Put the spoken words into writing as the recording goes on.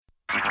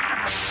HT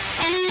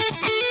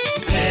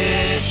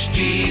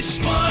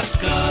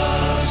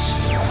Smartcast.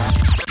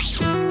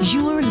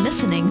 You are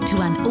listening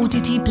to an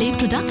OTT Play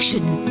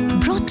production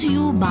brought to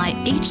you by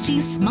HT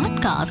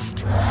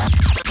Smartcast.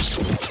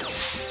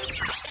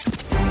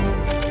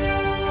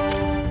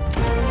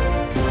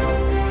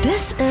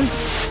 This is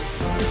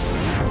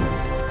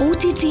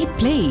OTT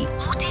Play.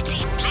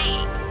 OTT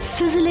Play.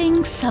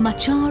 Sizzling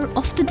Samachar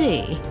of the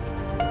Day.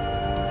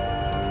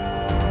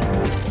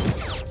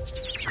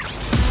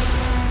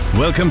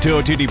 Welcome to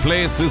OTT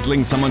Play,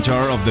 Sizzling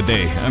Samachar of the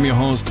Day. I'm your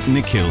host,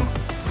 Nikhil.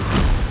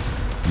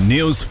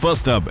 News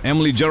first up.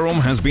 Emily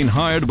Jerome has been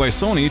hired by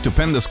Sony to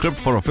pen the script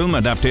for a film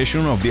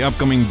adaptation of the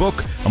upcoming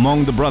book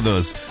Among the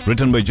Brothers.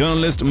 Written by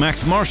journalist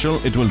Max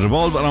Marshall, it will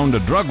revolve around a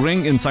drug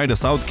ring inside a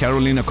South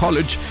Carolina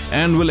college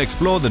and will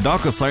explore the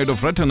darker side of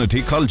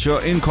fraternity culture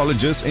in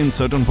colleges in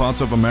certain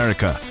parts of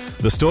America.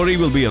 The story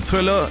will be a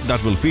thriller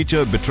that will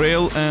feature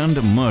betrayal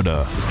and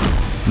murder.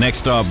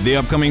 Next up, the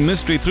upcoming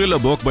mystery thriller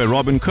book by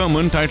Robin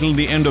Kerman titled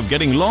The End of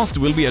Getting Lost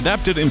will be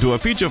adapted into a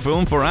feature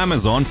film for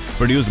Amazon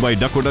produced by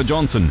Dakota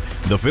Johnson.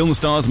 The film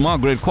stars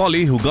Margaret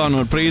Qualley, who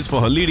garnered praise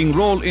for her leading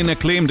role in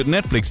acclaimed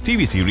Netflix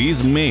TV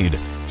series Maid.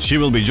 She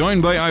will be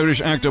joined by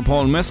Irish actor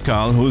Paul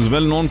Mescal, who is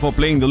well known for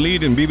playing the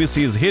lead in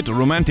BBC's hit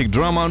romantic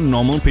drama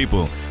Normal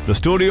People. The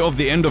story of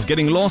The End of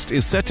Getting Lost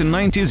is set in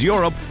 90s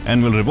Europe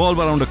and will revolve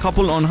around a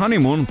couple on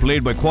honeymoon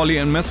played by Qualley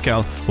and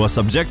Mescal, who are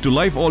subject to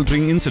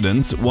life-altering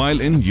incidents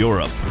while in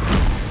Europe.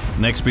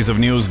 Next piece of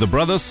news, The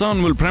Brother's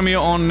Son will premiere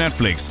on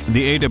Netflix.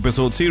 The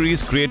 8-episode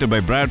series created by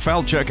Brad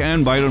Falchuk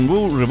and Byron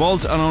Wu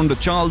revolves around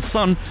Charles'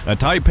 son, a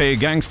Taipei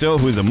gangster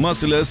who is a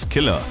merciless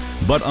killer.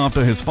 But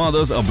after his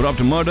father's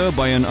abrupt murder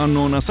by an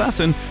unknown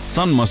assassin,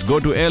 Son must go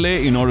to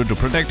LA in order to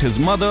protect his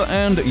mother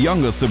and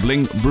younger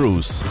sibling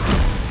Bruce.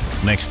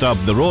 Next up,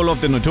 the role of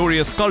the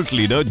notorious cult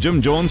leader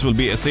Jim Jones will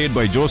be essayed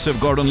by Joseph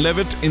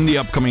Gordon-Levitt in the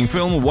upcoming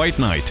film White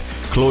Knight.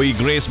 Chloe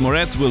Grace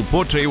Moretz will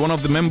portray one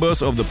of the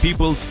members of the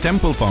People's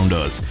Temple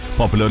founders.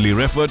 Popularly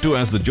referred to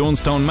as the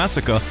Jonestown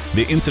Massacre,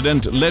 the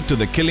incident led to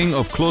the killing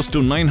of close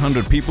to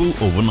 900 people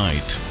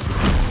overnight.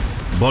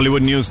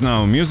 Bollywood news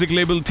now. Music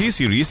label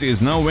T-Series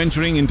is now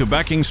venturing into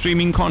backing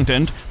streaming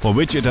content, for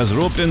which it has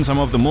roped in some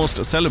of the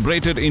most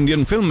celebrated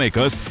Indian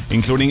filmmakers,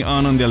 including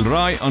Anand L.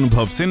 Rai,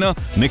 Anubhav Sinha,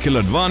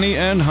 Nikhil Advani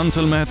and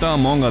Hansal Mehta,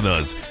 among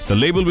others. The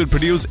label will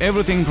produce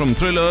everything from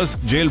thrillers,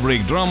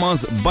 jailbreak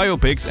dramas,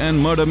 biopics and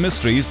murder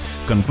mysteries,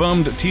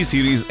 confirmed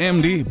T-Series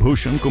MD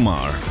Bhushan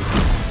Kumar.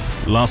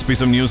 Last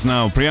piece of news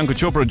now. Priyanka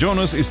Chopra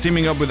Jonas is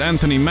teaming up with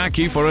Anthony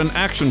Mackie for an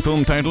action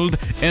film titled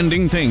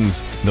Ending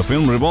Things. The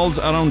film revolves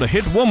around a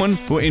hit woman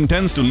who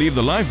intends to leave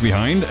the life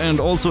behind and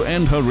also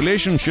end her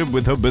relationship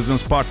with her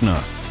business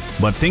partner.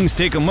 But things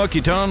take a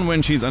murky turn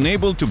when she's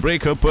unable to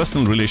break her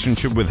personal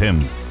relationship with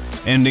him.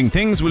 Ending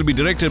Things will be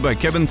directed by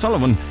Kevin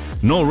Sullivan.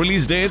 No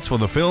release dates for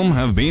the film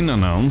have been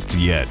announced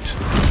yet.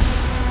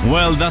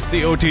 Well, that's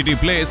the OTT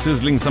Play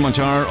Sizzling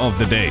Samachar of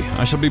the day.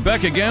 I shall be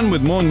back again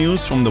with more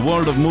news from the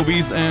world of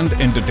movies and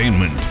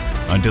entertainment.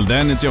 Until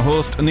then, it's your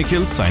host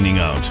Nikhil signing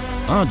out.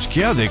 Aaj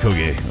kya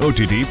dekhoge?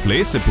 OTT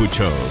Play se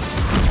poocho.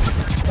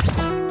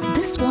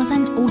 This was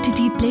an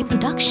OTT Play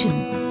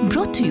production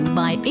brought to you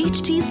by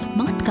HT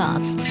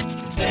Smartcast.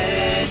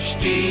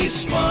 HT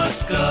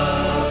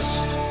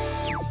Smartcast.